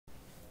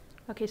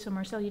Okay, so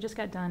Marcel, you just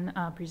got done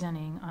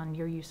presenting on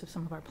your use of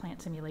some of our plant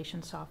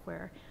simulation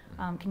software.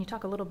 Can you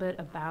talk a little bit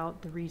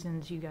about the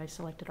reasons you guys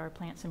selected our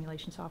plant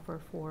simulation software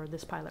for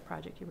this pilot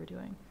project you were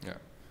doing? Yeah,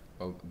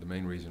 well, the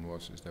main reason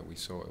is that we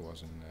saw it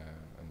was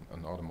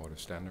an automotive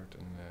standard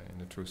in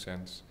the true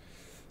sense.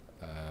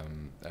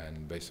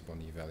 And based upon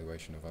the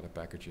evaluation of other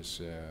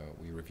packages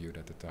we reviewed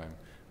at the time,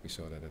 we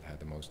saw that it had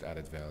the most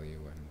added value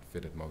and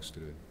fitted most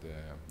to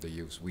the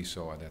use we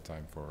saw at that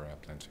time for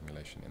plant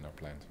simulation in our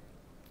plant.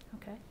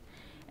 Okay.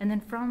 And then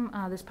from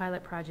this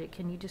pilot project,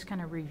 can you just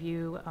kind of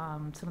review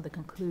some of the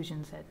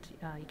conclusions that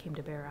you came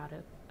to bear out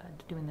of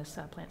doing this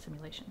plant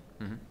simulation?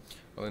 Mm-hmm.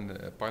 Well, in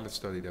the pilot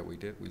study that we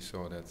did, we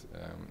saw that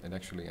it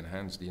actually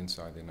enhanced the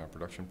insight in our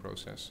production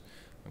process.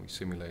 And we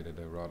simulated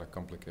a rather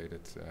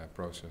complicated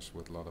process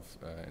with a lot of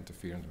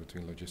interference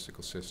between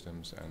logistical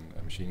systems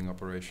and machining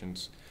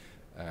operations.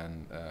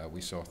 And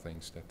we saw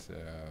things that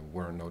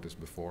weren't noticed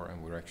before,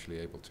 and we were actually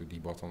able to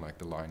debottleneck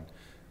the line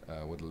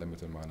with a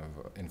limited amount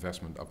of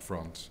investment up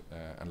front.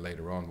 And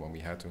later on, when we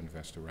had to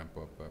invest to ramp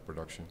up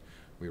production,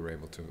 we were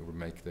able to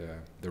make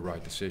the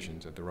right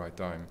decisions at the right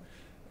time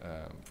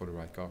for the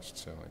right cost.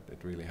 So it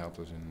really helped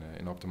us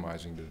in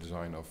optimizing the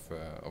design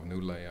of new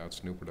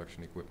layouts, new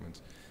production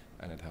equipment,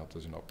 and it helped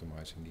us in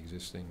optimizing the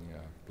existing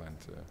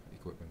plant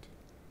equipment.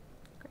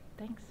 Great,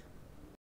 thanks.